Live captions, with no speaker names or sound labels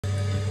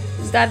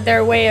Is that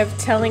their way of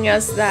telling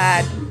us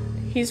that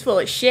he's full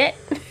of shit?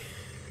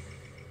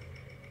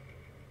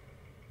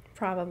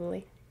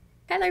 Probably.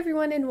 Hello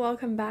everyone and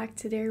welcome back.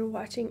 Today we're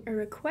watching a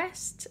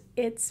request.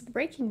 It's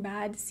Breaking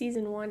Bad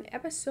Season 1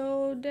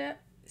 Episode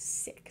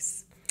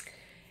 6.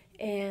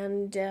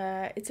 And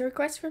it's a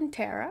request from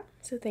Tara.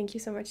 So thank you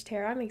so much,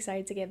 Tara. I'm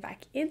excited to get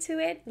back into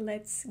it.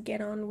 Let's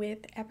get on with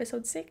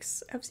Episode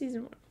 6 of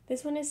Season 1.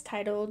 This one is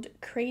titled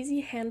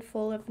Crazy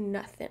Handful of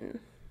Nothin.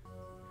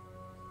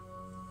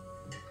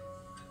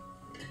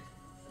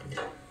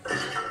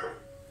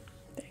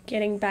 They're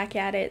getting back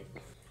at it.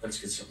 Let's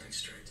get something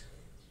straight.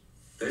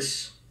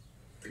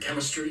 The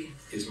chemistry,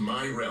 is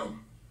my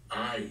realm.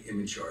 I am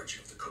in charge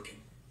of the cooking.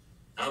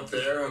 Out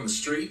there on the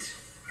street,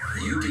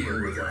 you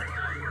deal with that.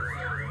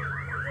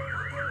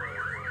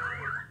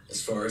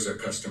 As far as our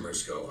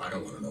customers go, I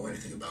don't want to know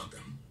anything about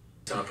them.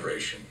 This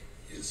operation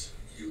is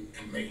you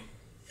and me,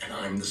 and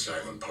I'm the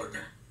silent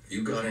partner.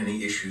 You got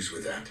any issues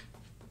with that?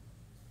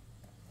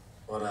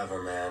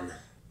 Whatever, man.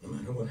 No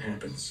matter what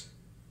happens,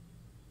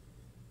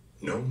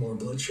 no more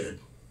bloodshed.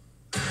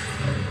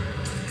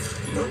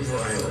 No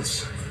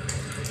violence.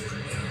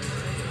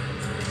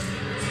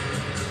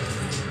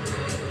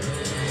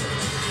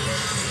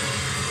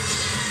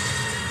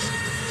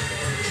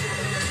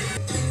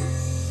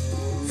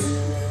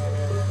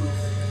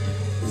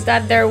 Is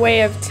that their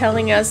way of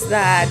telling us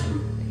that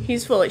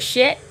he's full of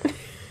shit?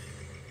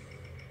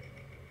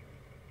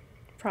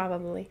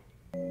 Probably.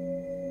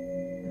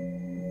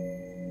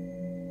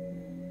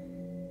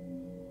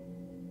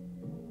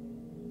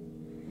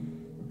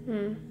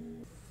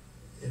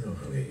 You know,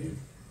 honey,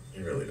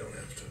 you really don't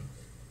have to.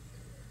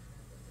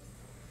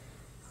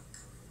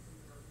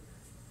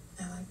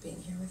 I like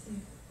being here with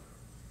you.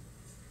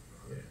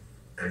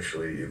 Yeah.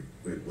 Actually, it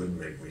would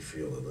make me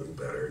feel a little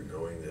better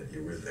knowing that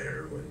you were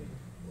there when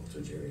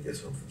Walter Jr.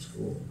 gets home from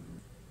school.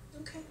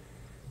 Okay.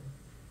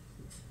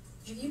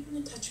 Have you been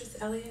in touch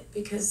with Elliot?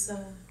 Because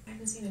I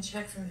haven't seen a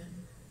check from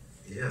him.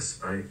 Yes,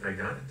 I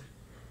got it.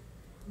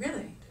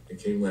 Really? It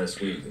came last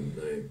week, and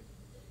I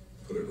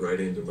put it right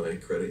into my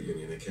credit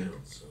union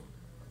account, so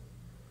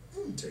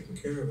I'm taking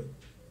care of it.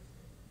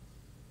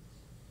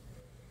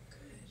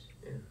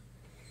 Good.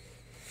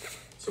 Yeah.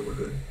 So we're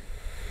good.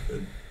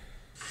 Good.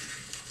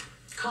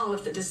 Call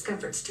if the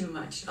discomfort's too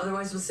much.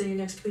 Otherwise, we'll see you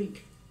next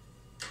week.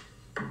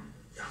 I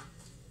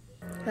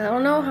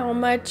don't know how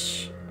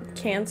much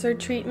cancer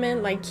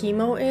treatment, like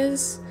chemo,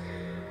 is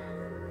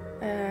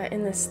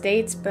in the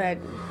States, but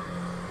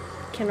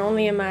can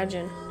only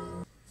imagine.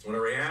 When a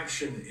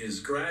reaction is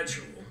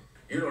gradual,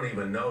 you don't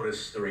even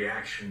notice the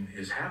reaction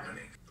is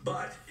happening.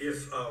 But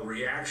if a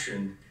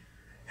reaction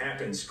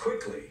happens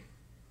quickly,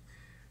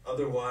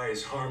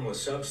 otherwise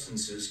harmless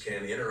substances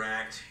can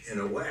interact in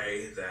a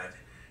way that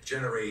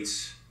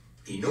generates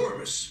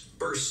enormous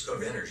bursts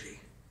of energy.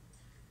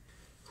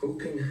 Who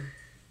can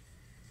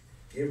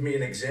give me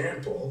an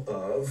example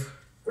of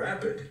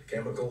rapid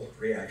chemical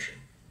reaction?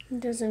 It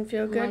doesn't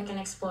feel good. Like an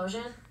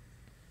explosion?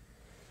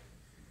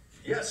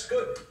 Yes,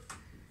 good.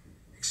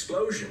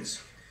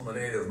 Explosions.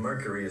 Fulminate of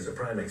mercury is a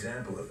prime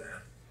example of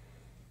that.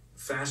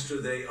 The faster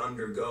they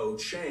undergo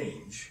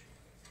change,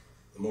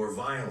 the more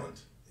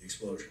violent the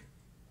explosion.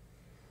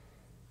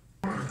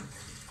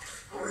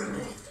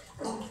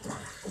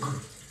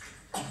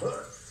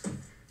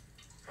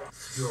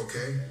 You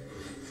okay?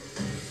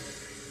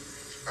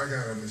 I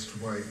got it, Mr.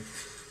 White.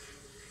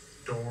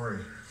 Don't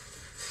worry.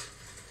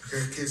 I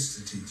got kids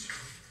to teach.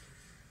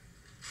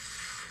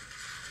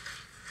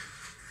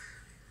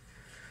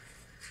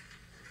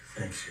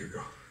 Thanks,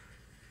 Hugo.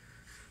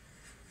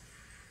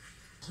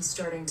 He's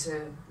starting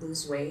to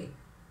lose weight,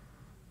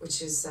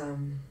 which is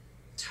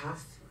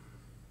tough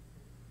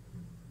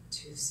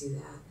to see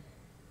that.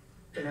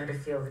 You know, to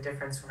feel the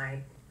difference when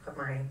I put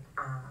my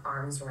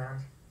arms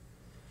around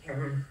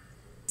him.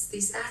 It's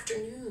these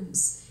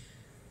afternoons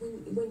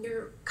when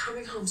you're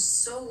coming home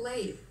so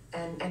late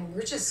and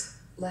we're just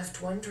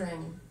left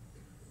wondering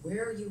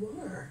where you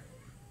are.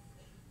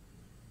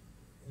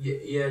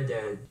 Yeah,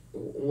 Dad.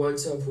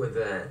 What's up with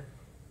that?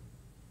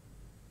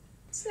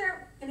 Is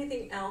there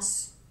anything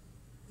else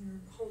you're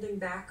holding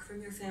back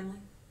from your family?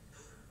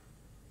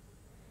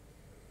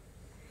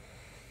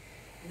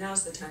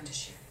 Now's the time to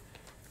share.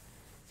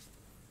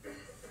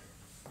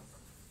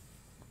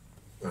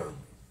 Well,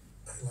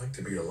 I like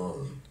to be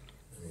alone.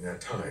 I mean,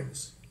 at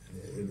times.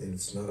 And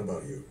it's not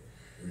about you,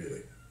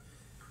 really.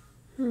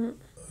 I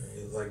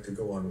like to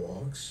go on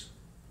walks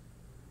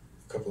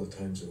a couple of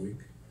times a week,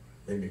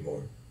 maybe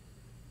more,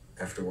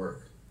 after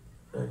work.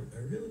 I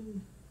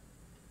really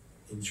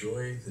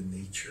enjoy the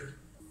nature,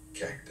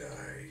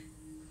 cacti,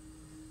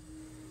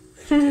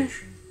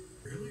 vegetation.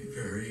 Really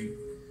very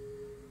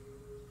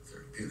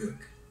therapeutic.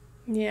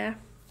 Yeah.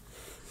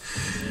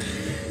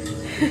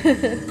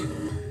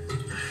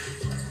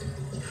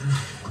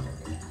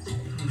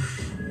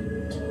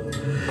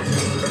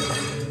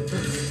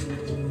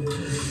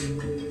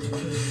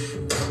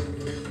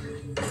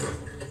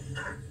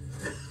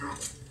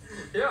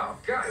 Yeah,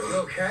 God, you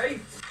okay?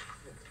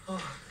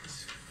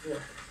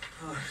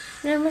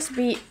 There must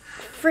be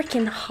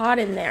freaking hot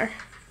in there.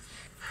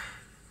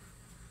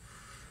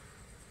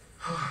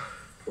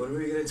 What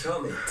are you gonna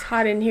tell me? It's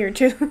hot in here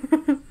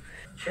too.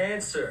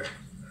 Cancer.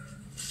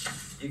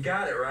 You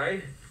got it,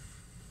 right?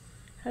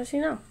 How does he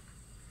know?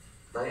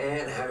 My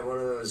aunt had one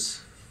of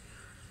those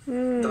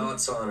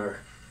dots on her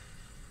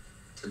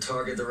to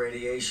target the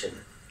radiation.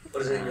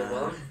 What is it, your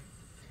lung?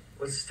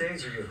 What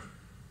stage are you?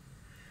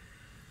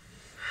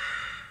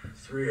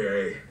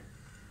 3A.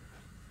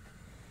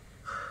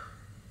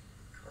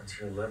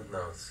 Onto your lymph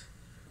nodes.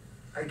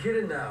 I get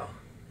it now.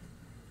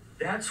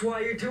 That's why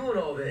you're doing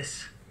all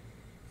this.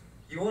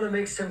 You want to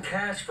make some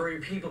cash for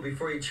your people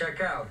before you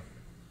check out.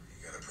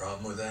 You got a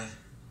problem with that?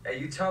 Hey,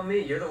 you tell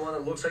me. You're the one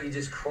that looks like you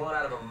just crawled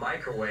out of a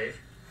microwave.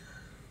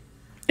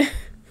 You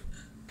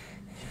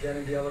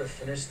gonna be able to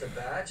finish the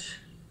batch?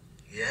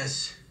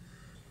 Yes.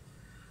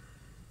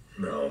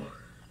 No.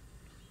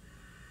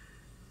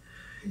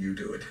 You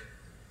do it.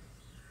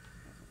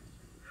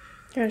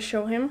 Gonna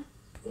show him?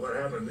 What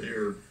happened to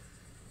your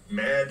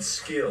mad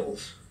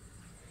skills?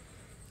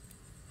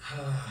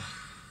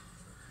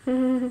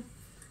 You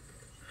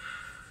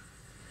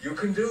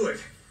can do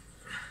it.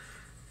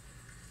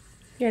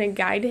 You gonna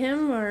guide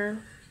him or?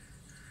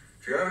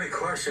 If you have any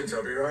questions,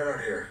 I'll be right on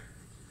here.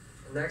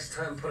 Next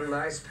time, put an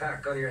ice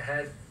pack on your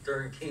head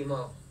during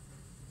chemo.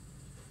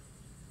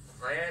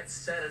 My aunt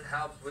said it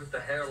helped with the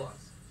hair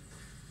loss.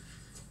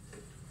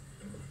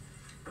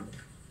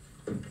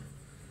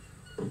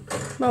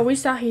 Well, we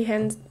saw he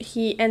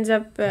ends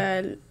up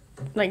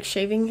like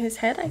shaving his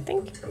head, I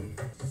think.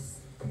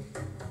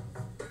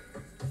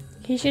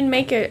 He should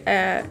make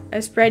a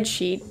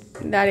spreadsheet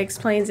that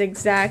explains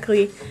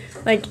exactly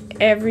like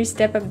every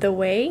step of the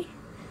way.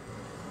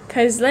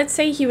 Cause let's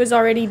say he was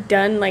already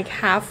done like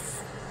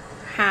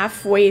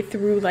halfway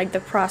through like the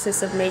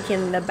process of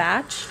making the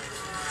batch,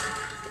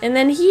 and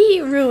then he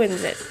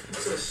ruins it.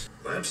 What's this?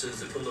 Lab says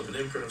they pulled up an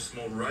imprint of some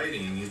old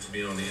writing and used to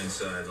be on the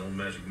inside, an old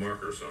magic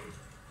marker or something.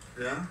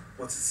 Yeah?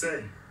 What's it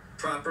say?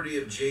 Property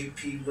of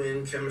J.P.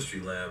 Wynn Chemistry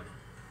Lab.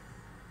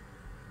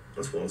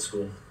 That's old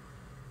school.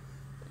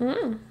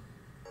 Mm.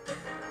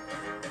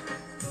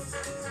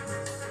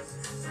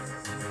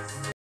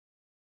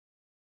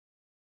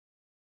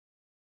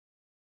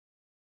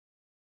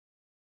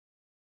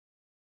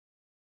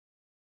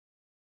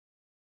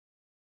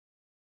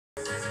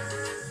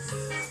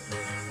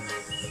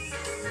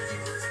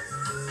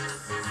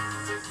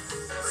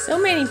 So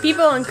many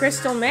people on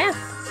crystal meth.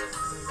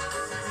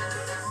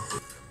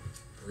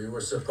 We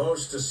were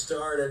supposed to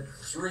start at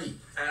 3. Hey,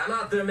 I'm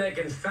out there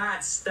making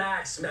fat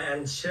stacks,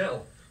 man.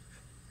 Chill.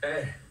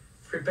 Hey,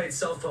 prepaid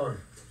cell phone.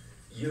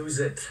 Use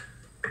it.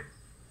 How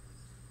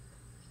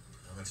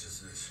much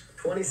is this?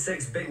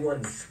 26 big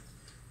ones.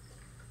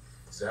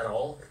 Is that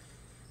all?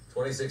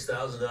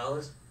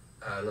 $26,000?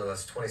 No,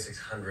 that's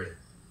 2,600.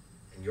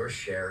 And your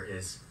share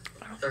is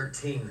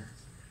 13.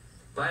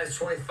 Mine is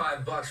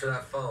 $25 for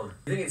that phone.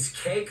 You think it's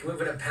cake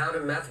moving a pound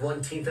of meth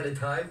 1/10 at a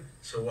time?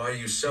 So why are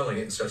you selling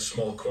it in such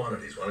small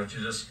quantities? Why don't you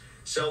just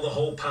sell the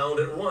whole pound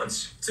at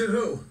once? To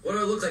who? What do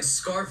I look like,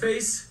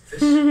 Scarface?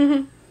 This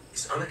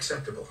is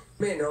unacceptable.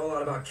 You may know a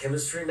lot about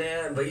chemistry,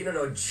 man, but you don't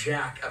know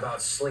jack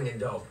about slinging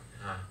dope.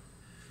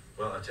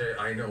 Well, I tell you,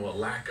 I know a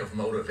lack of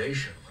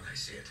motivation when I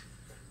see it.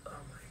 Oh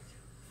my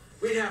God.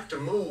 We have to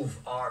move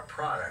our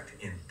product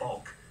in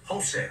bulk,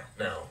 wholesale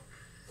now.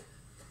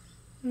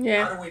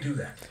 Yeah. How do we do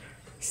that?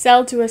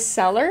 Sell to a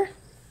seller?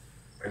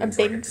 Are you A talking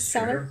big distributor?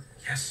 seller?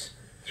 Yes.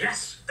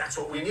 Yes, that's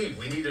what we need.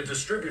 We need a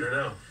distributor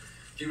now.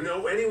 Do you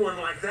know anyone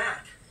like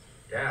that?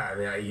 Yeah, I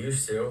mean, I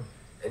used to.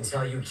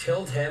 Until you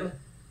killed him.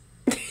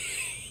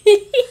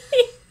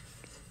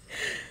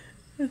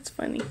 That's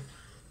funny.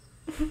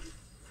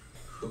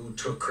 Who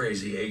took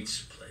Crazy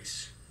Eight's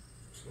place?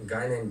 Some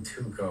guy named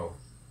Tuco.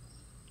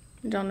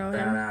 You don't know him?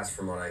 Badass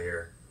from what I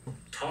hear.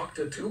 Talk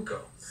to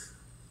Tuco.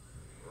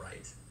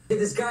 Right. Hey,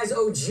 this guy's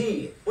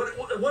OG.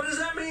 What does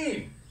that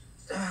mean?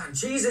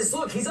 Jesus,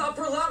 look, he's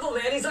upper level,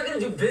 man. He's not gonna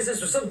do business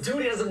with some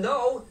dude he doesn't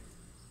know.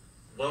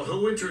 Well,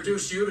 who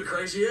introduced you to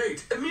Crazy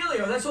Eight?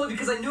 Emilio, that's only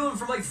because I knew him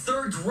from like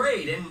 3rd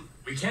grade, and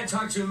we can't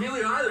talk to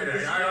Emilio either.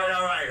 because-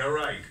 All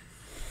right.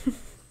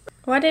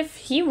 What if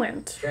he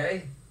went?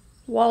 Okay?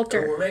 So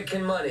Walter. we're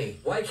making money.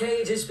 Why can't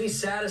you just be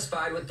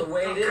satisfied with the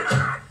way it is?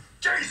 God,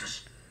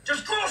 Jesus!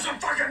 Just grow some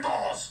fucking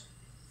balls!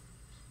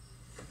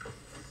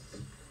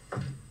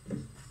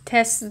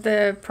 Test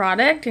the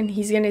product and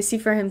he's gonna see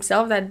for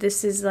himself that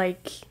this is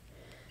like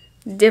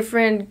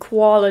different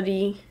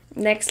quality,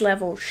 next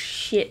level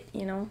shit,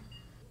 you know?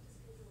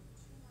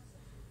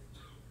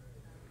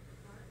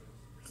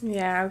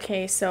 Yeah,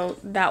 okay, so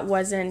that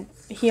wasn't,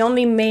 he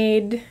only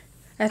made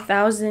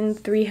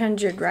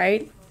 1,300,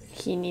 right?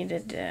 He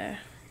needed,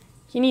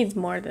 he needs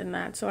more than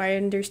that, so I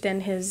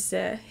understand his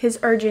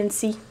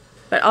urgency.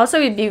 But also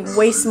it'd be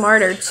way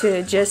smarter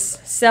to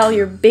just sell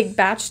your big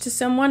batch to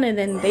someone and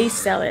then they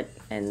sell it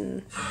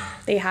and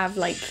they have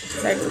like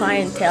their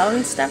clientele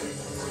and stuff.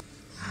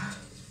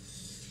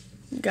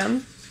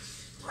 Gum?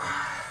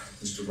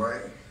 Mr.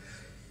 White?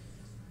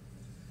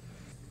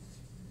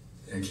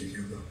 Thank you,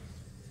 Hugo.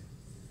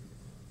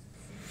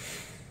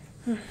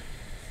 You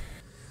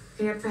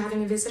up for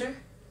having a visitor?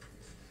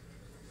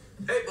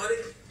 Hey, buddy.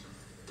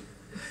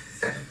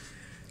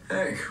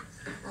 Hank.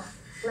 Well,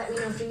 let me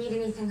know if you need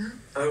anything, huh?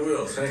 I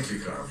will. Thank you,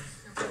 Carl.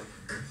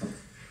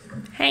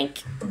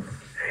 Hank.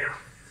 Damn.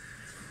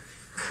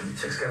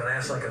 Chick's got an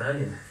ass like an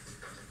onion.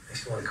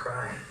 Makes me want to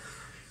cry.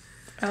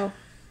 Oh.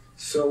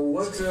 So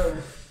what,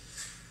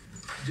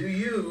 do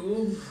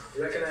you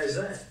recognize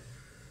that?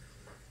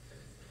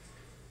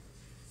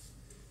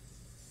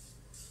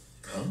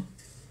 Huh?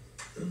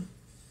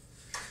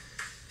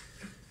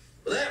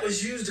 Well, that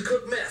was used to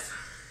cook meth.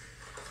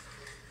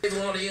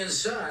 People on the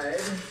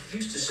inside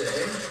used to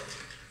say,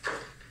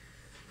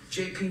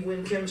 J.P.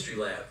 Wynn Chemistry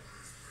Lab.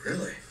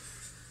 Really?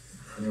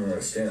 I don't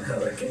understand how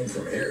that came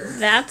from here.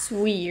 That's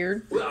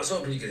weird. Well, I was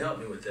hoping you could help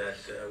me with that.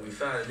 We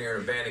found it near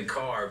an abandoned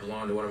car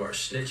belonged to one of our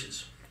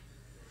snitches.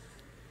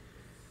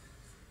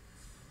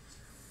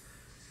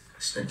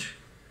 Snitch?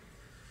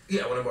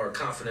 Yeah, one of our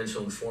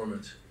confidential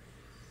informants.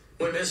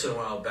 Went missing a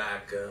while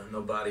back.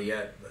 No body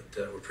yet,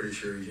 but we're pretty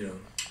sure he's,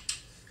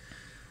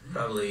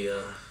 probably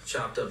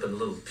chopped up into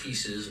little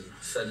pieces and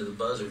fed to the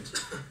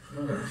buzzards.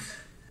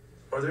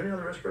 Are there any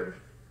other respirators?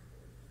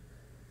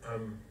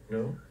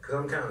 No. Because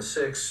I'm counting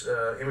 6.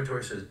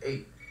 Inventory says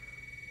 8.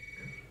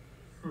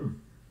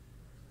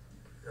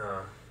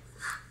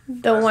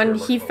 The one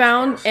he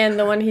found and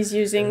the one he's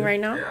using right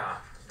now.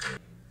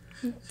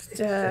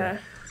 Yeah.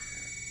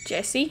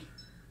 Jesse.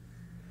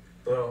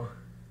 Hello.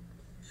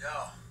 Yo,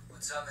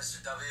 what's up,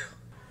 Mr. W?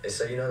 Hey,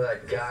 so you know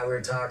that guy we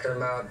were talking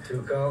about,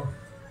 Tuco?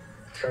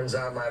 Turns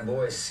out my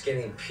boy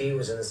Skinny P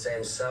was in the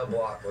same cell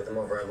block with him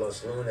over at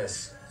Los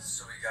Lunas.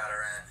 So we got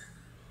her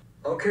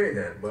in. Okay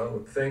then.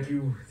 Well, thank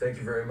you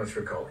very much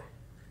for calling.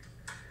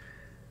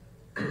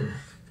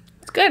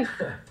 It's good.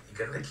 You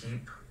gotta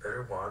keep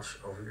better watch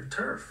over your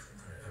turf.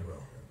 I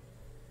will.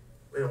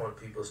 We don't want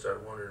people to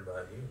start wondering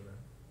about you.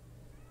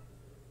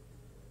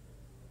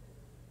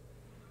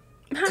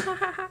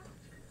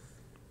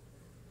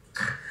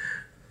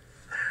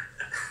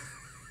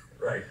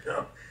 Right.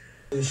 No.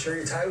 You sure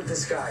you're tight with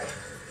this guy?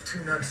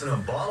 2 nuts in a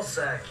ball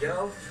sack,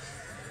 yo.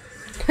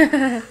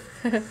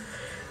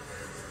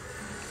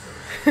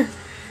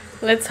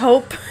 Let's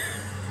hope.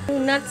 2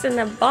 nuts in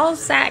a ball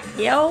sack,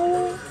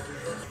 yo.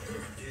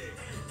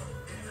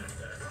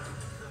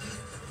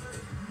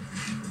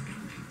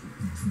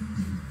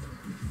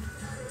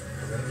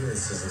 Maybe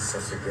this isn't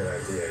such a good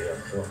idea, yo.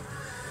 Come on.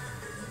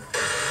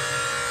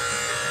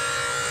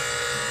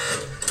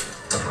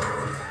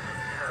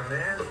 Yeah,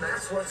 man,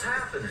 that's what's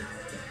happening.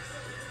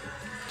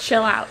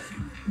 Chill out.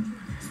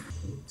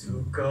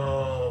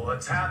 Tuco,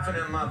 what's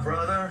happening, my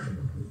brother?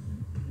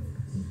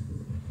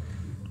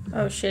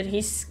 Oh shit,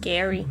 he's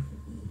scary.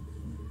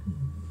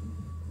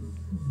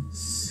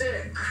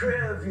 Sick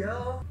crib,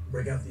 yo.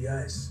 Break out the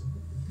ice.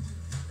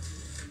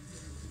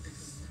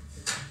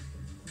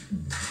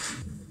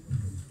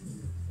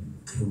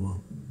 You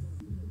won't.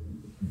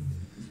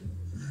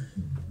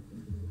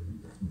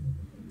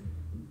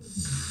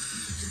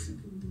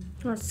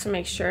 Wants to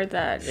make sure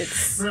that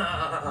it's.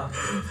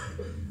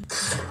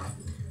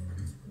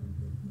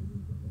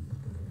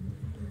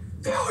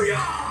 Oh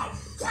yeah!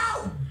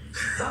 Wow!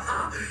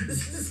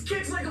 this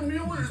kid's like a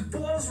mule with his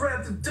balls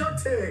wrapped in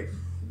duct tape.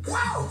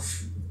 Wow!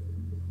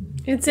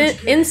 It's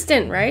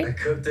instant, I right?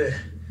 cooked it.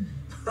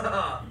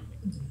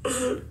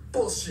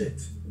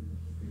 Bullshit.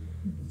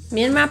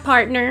 Me and my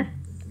partner.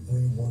 What are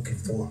you working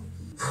for?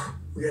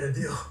 We got a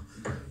deal.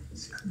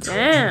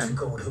 Damn.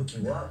 Tuco would hook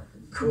you up.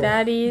 Cool.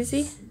 That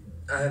easy.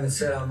 I haven't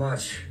said how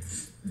much.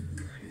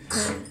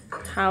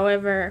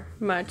 However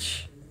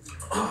much.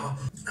 Oh,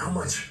 how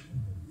much?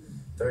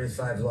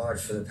 35 large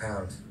for the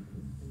pound.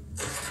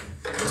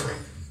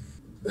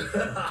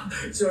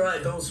 It's all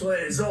right, don't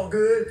sweat. It's all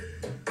good.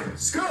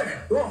 It's good.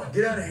 Go on,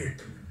 get out of here.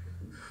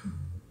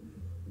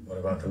 What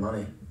about the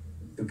money?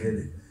 You'll get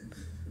it.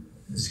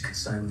 This is a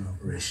consignment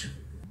operation.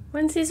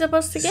 When's he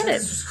supposed to get it?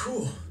 This was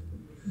cool.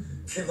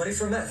 Get money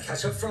for meth.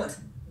 Cash up front.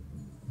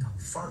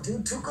 Front,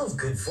 dude. Tuco's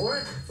good for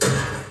it.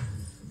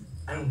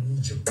 I don't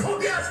need your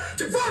punk ass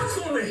to vote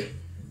for me.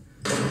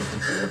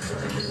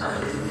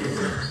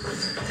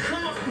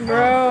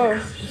 Bro.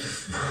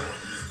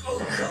 Oh,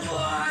 come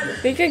on.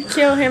 They could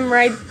kill him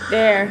right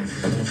there.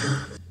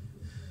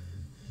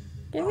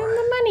 Give him the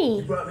You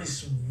money. brought me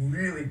some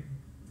really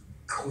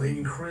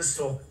clean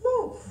crystal.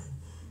 Woo.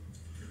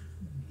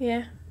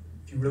 Yeah.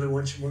 Do you really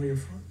want your money up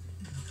front?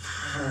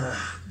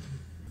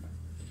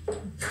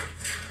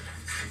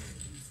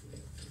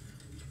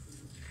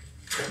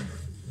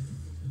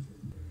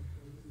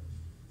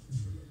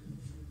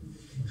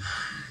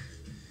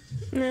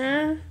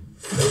 Nah.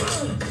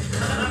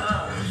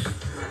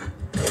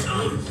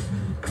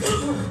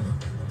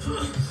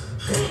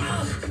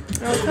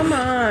 Oh, come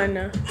on.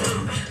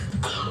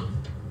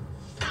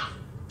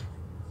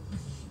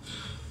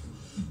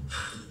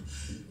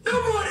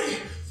 Nobody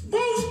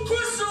moves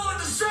crystal in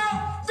the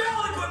South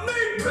Valley but me,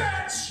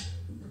 bitch!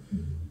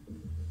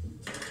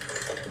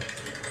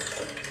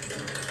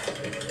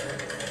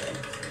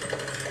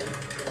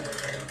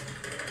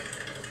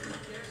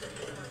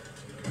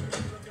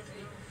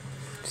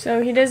 So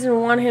he doesn't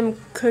want him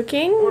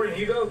cooking Morning,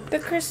 Hugo. the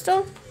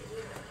crystal?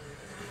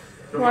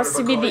 He No wants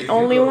mind to if I be call the you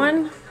only Hugo?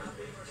 one?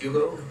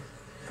 Hugo?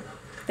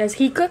 Does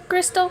he cook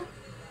crystal?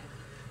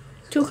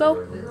 Tuco?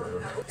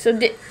 So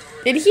did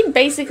he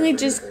basically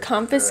just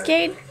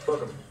confiscate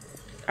Welcome.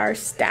 our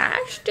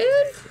stash, dude?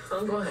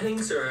 Oh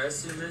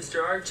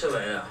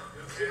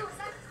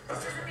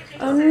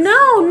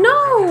no,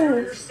 no!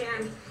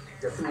 Understand?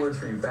 Got 2 words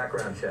for you.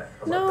 Background check.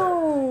 How about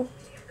No.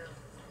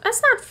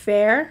 That's not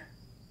fair.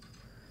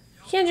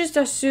 You can't just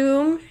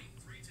assume.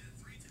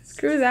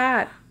 Screw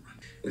that.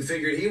 We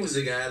figured he was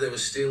the guy that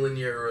was stealing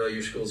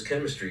your school's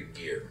chemistry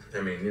gear.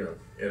 I mean, you know,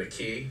 he had a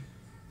key,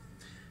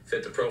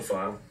 fit the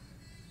profile.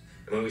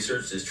 And when we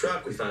searched his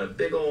truck, we found a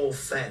big old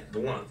fat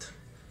blunt,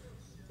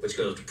 which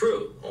goes to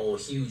prove old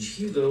huge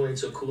Hugo ain't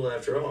so cool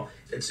after all.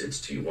 It's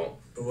to you, Walt.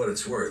 For what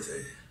it's worth,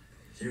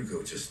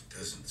 Hugo just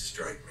doesn't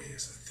strike me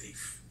as a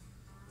thief.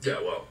 Yeah,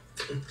 well,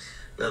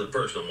 not a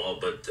personal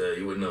Walt, but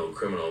you wouldn't know a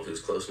criminal if he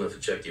was close enough to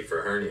check you for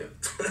a hernia.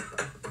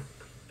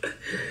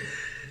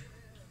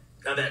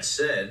 Now that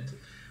said,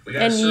 we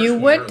got And a search you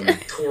warrant would? and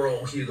we tore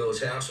old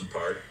Hugo's house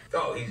apart.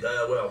 Oh,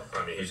 well,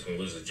 I mean, he's gonna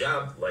lose his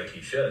job like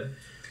he should.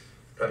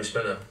 Probably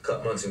spend a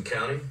couple months in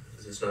county,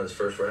 because it's not his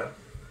first rap.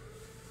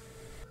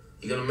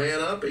 You gonna man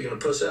up or you gonna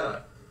puss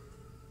out?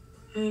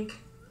 Hank.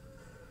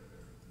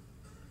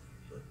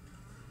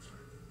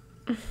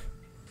 I'm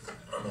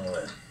all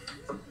in.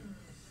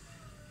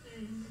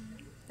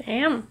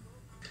 Damn.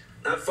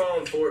 Not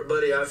falling for it,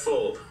 buddy. I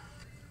fold.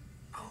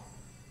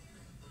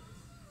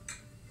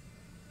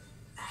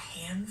 A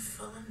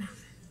handful of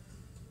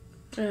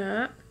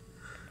nothing.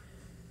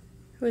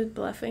 Who was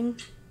bluffing?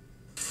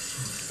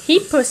 He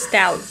pussed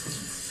out.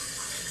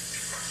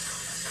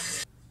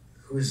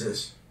 Who is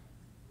this?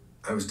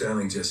 I was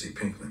dialing Jesse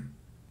Pinkman.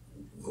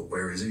 Well,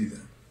 where is he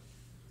then?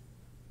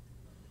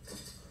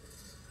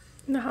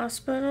 In the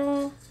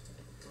hospital.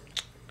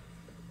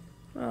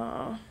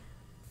 Oh,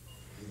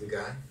 You the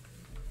guy?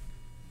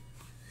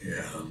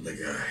 Yeah, I'm the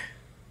guy.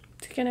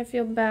 it's gonna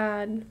feel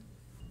bad.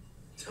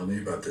 Tell me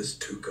about this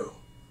Tuco.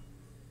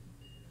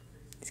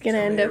 He's gonna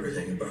Tell end me up.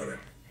 everything about it.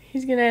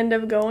 He's gonna end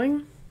up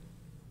going.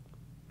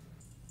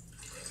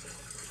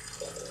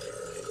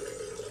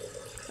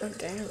 Oh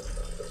damn.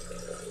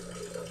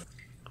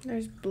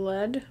 There's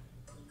blood.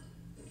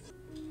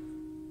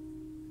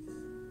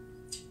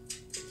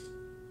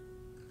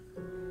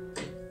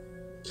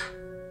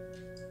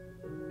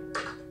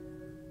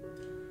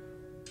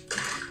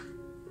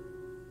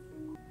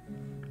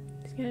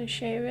 He's gonna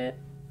shave it.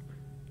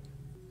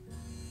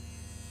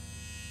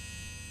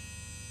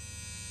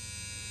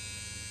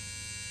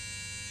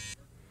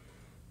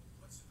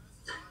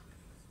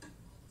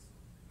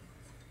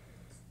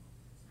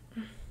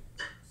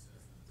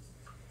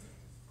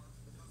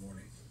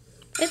 Morning.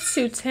 It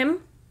suits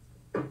him.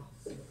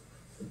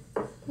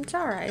 It's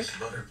alright.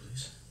 Butter,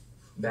 please.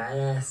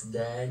 Badass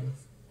dad.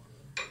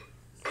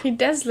 He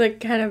does look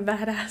kind of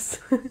badass.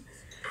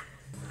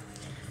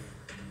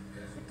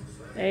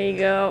 There you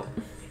go.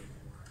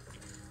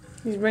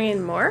 He's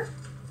bringing more?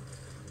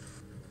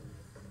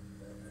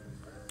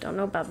 Don't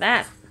know about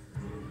that.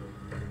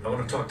 I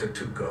want to talk to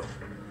Tuco,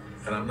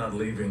 and I'm not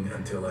leaving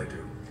until I do.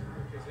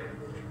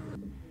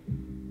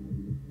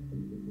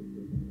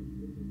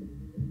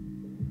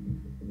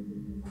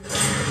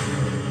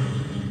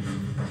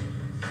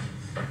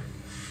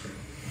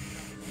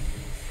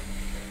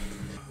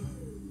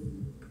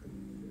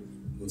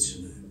 What's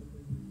your name?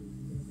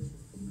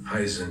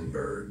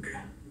 Heisenberg.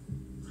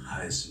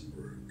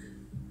 Heisenberg.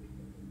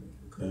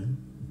 Okay.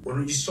 Why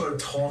don't you start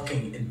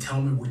talking and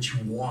tell me what you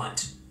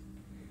want?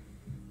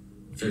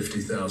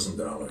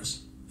 $50,000.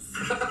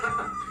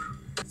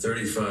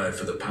 35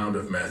 for the pound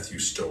of meth you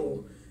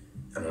stole,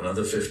 and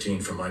another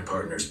 15 for my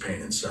partner's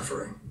pain and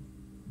suffering.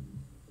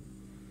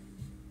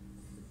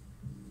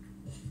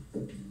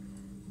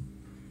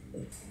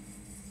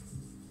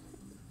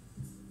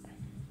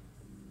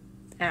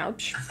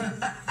 Ouch.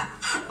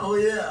 Oh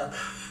yeah,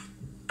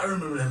 I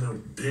remember that little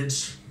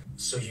bitch.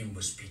 So you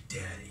must be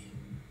daddy.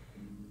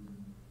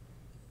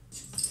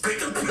 Beat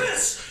the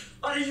piss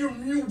out of your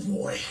new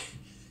boy.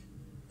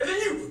 And then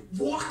you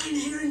walk in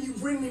here and you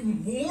bring me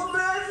more,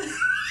 man?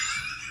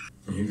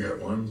 You got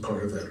one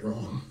part of that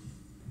wrong.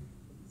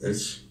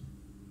 This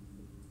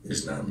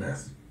is not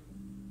meth.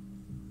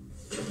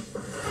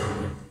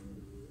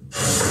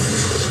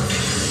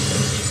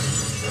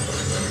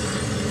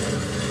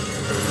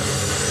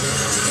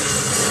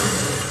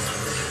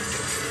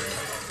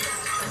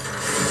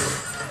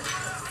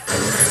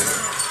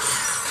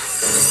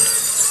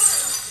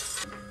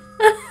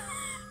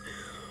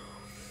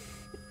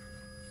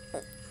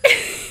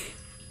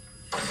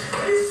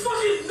 Are you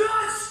fucking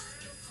nuts?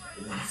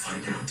 You want to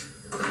find out?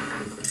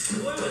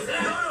 What was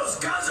that? No, no,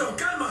 Scazo,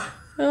 calma.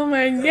 Oh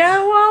my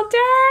god,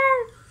 Walter!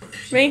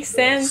 Makes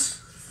sense.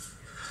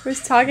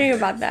 Who's talking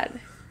about that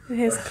in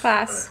his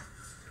class?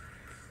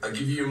 I'll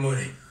give you your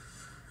money.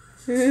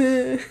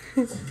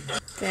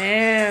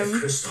 Damn.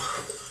 Crystal,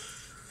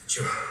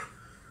 your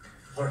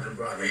partner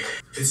brought me.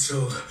 It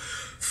sold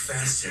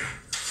faster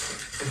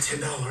than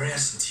 $10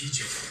 ass in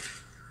TJ.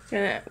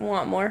 Gonna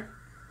want more.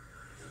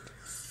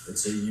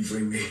 Let's say you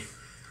bring me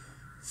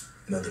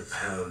another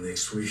pound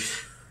next week.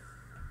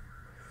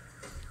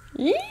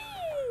 Yee!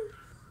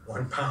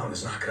 1 pound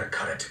is not gonna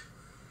cut it.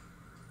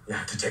 You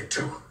have to take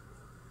 2.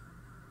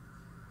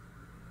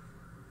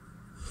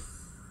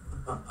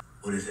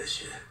 What is this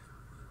shit?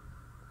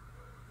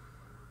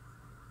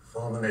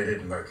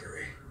 Fulminated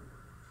mercury.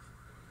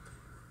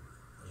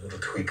 A little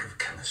tweak of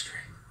chemistry.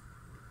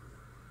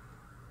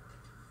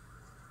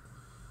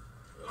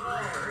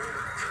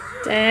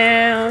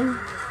 Damn.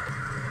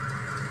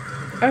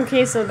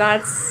 Okay, so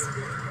that's...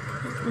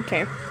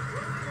 Okay.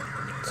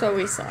 So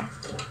we saw.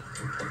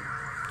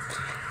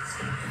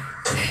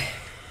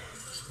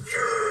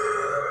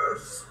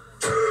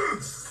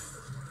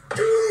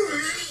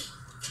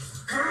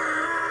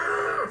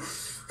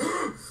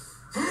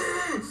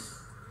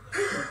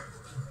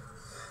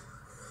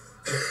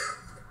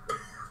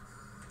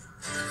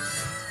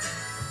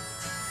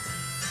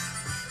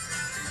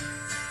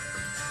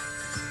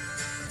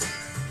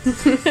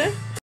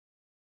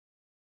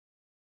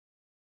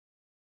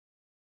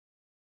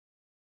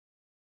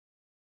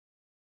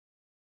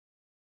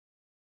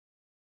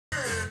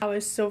 That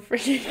was so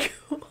freaking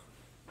cool.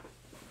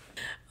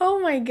 Oh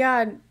my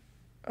god.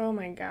 Oh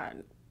my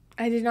god.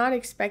 I did not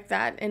expect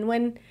that. And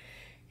when,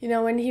 you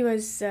know, when he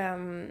was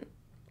saying,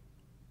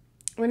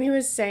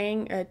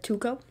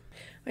 Tuco,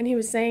 when he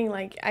was saying,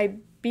 like, I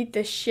beat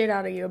the shit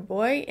out of your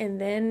boy, and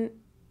then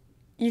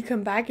you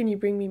come back and you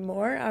bring me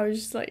more, I was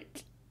just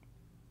like,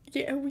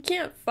 yeah, we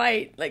can't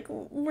fight. Like,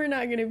 we're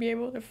not gonna be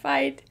able to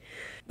fight.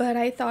 But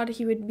I thought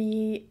he would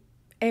be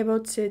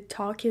able to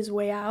talk his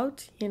way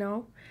out, you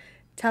know?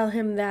 Tell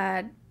him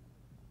that,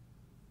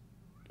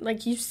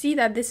 like, you see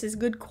that this is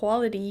good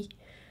quality,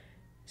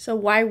 so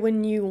why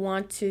wouldn't you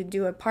want to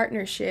do a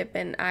partnership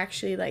and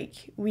actually,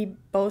 like, we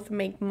both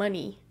make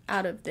money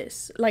out of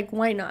this? Like,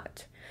 why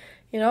not?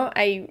 You know,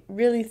 I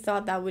really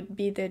thought that would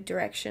be the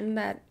direction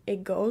that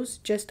it goes,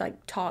 just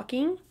like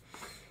talking,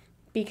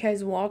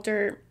 because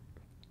Walter,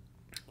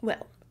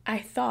 well, I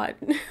thought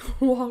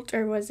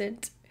Walter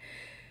wasn't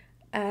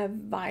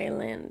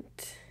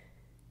violent.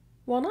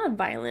 Well, not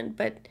violent,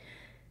 but,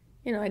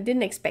 you know, I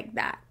didn't expect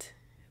that.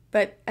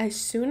 But as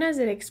soon as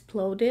it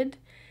exploded,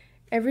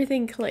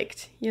 everything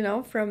clicked, you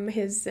know, from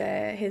his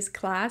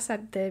class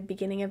at the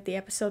beginning of the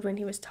episode when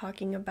he was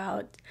talking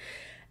about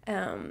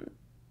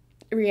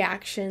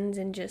reactions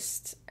and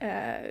just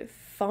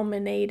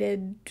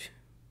fulminated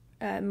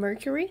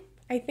mercury.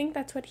 I think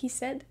that's what he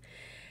said.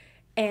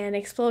 And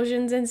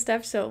explosions and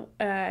stuff. So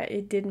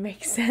it did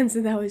make sense,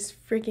 and that was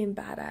freaking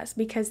badass,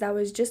 because that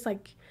was just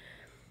like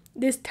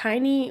this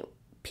tiny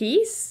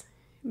piece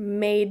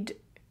made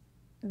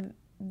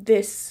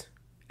this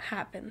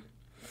happen,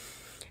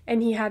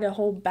 and he had a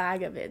whole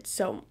bag of it,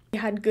 so he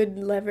had good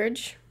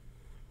leverage,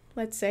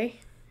 let's say.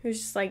 It was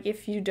just like,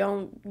 if you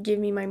don't give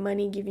me my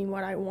money, give me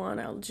what I want,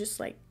 I'll just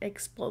like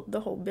explode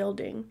the whole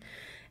building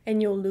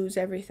and you'll lose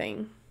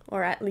everything,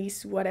 or at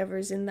least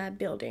whatever's in that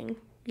building,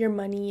 your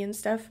money and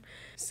stuff.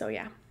 So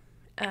yeah,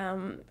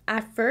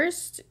 at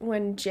first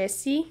when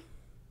Jesse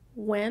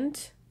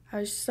went, I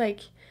was just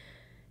like,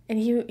 and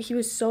he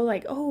was so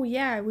like, oh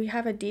yeah, we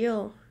have a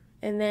deal.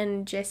 And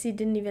then Jesse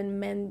didn't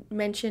even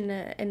mention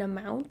an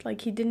amount.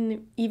 Like, he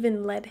didn't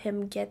even let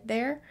him get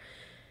there.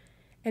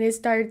 And it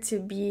started to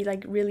be,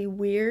 like, really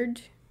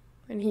weird.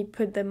 And he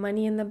put the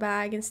money in the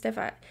bag and stuff.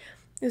 It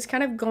was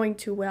kind of going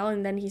too well.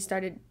 And then he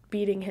started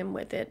beating him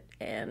with it.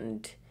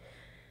 And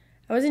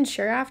I wasn't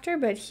sure after,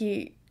 but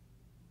he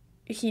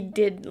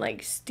did,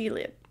 like, steal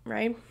it,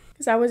 right?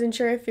 Because I wasn't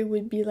sure if it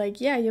would be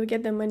like, yeah, you'll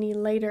get the money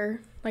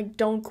later. Like,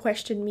 don't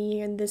question me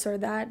and this or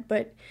that.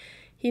 But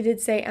he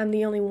did say, I'm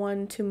the only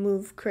one to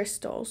move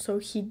crystal. So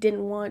he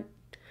didn't want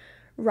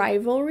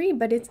rivalry,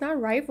 but it's not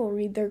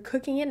rivalry. They're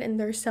cooking it and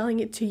they're selling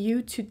it to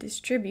you to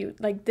distribute.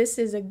 Like, this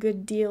is a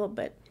good deal,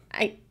 but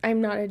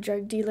I'm not a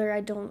drug dealer.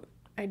 I don't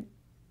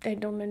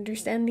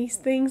understand these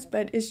things,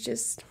 but it's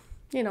just,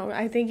 you know,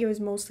 I think it was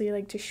mostly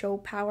like to show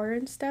power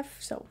and stuff.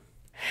 So,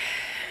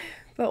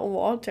 but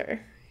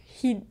Walter,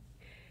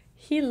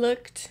 he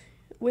looked,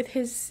 with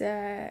his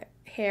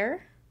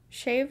hair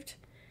shaved,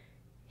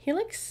 he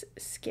looks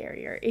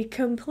scarier. It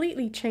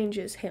completely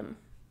changes him.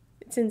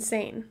 It's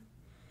insane.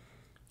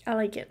 I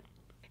like it.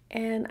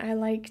 And I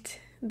liked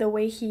the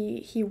way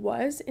he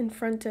was in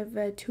front of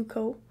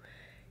Tuco.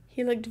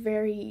 He looked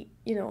very,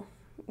 you know,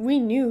 we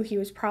knew he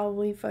was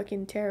probably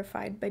fucking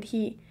terrified, but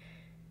he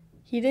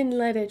didn't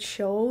let it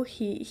show.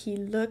 He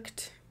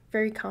looked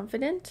very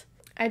confident.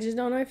 I just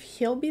don't know if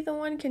he'll be the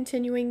one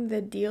continuing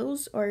the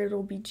deals or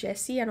it'll be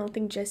Jesse. I don't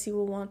think Jesse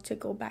will want to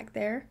go back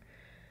there.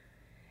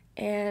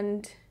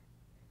 And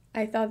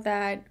I thought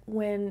that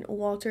when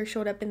Walter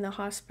showed up in the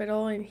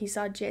hospital and he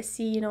saw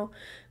Jesse, you know,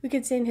 we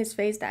could see in his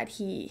face that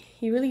he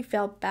really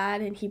felt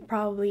bad, and he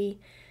probably,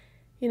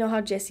 you know,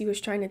 how Jesse was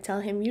trying to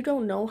tell him, you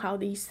don't know how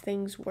these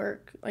things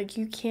work. Like,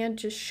 you can't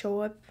just show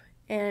up,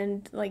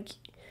 and, like,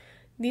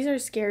 these are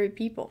scary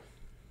people.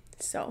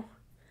 So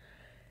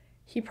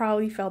he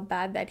probably felt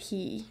bad that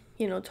he,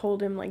 you know,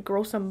 told him, like,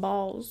 grow some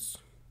balls.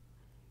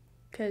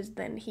 because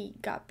then he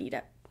got beat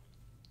up.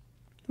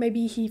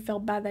 Maybe he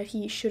felt bad that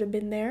he should have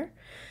been there.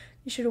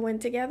 He should have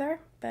went together,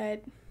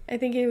 but I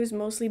think it was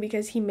mostly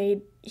because he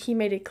made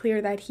it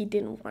clear that he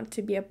didn't want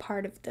to be a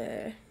part of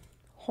the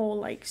whole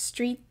like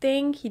street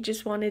thing. He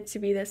just wanted to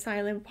be the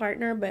silent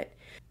partner, but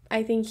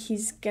I think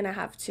he's gonna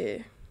have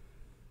to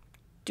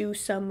do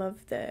some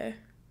of the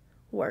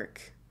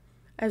work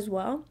as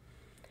well.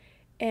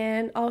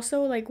 And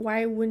also, like,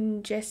 why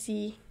wouldn't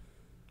Jesse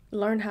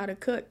learn how to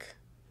cook?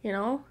 You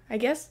know, I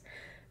guess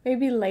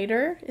maybe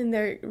later in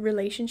their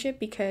relationship,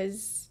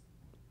 because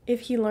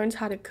if he learns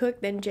how to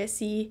cook, then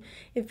Jesse,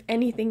 if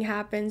anything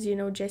happens, you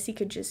know, Jesse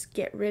could just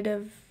get rid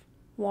of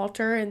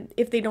Walter. And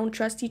if they don't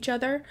trust each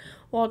other,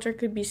 Walter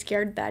could be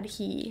scared that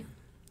he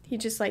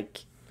just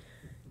like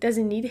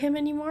doesn't need him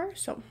anymore.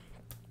 So,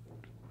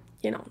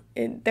 you know,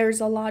 there's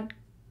a lot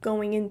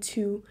going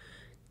into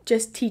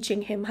just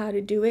teaching him how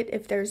to do it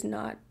if there's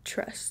not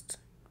trust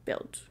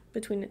built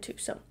between the two.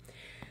 So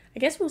I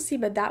guess we'll see,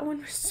 but that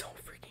one was so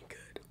freaking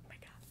good. Oh my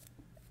god.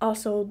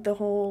 Also, the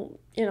whole,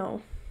 you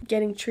know,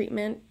 getting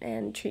treatment,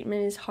 and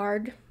treatment is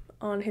hard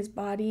on his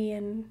body,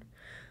 and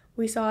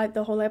we saw it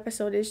the whole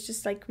episode. It's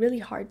just like really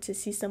hard to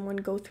see someone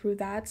go through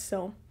that.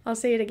 So I'll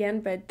say it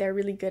again, but they're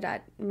really good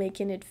at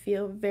making it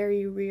feel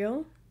very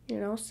real, you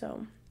know,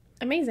 so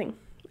amazing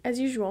as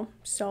usual.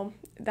 So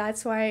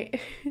that's why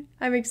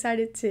I'm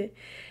excited to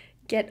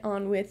get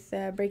on with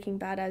Breaking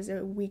Bad as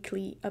a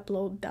weekly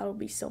upload. That'll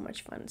be so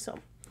much fun. So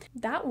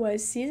that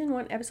was season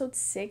 1, episode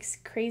 6,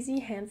 Crazy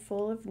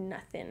Handful of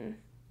Nothin.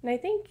 And I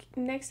think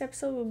next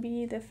episode will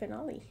be the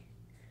finale.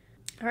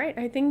 All right,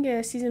 I think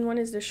season 1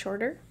 is the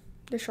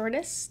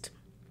shortest.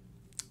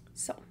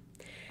 So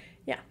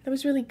yeah, that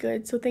was really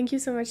good. So thank you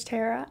so much,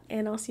 Tara,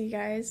 and I'll see you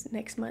guys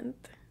next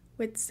month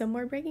with some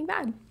more Breaking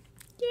Bad.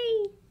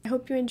 Yay! I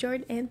hope you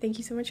enjoyed, and thank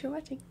you so much for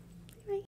watching.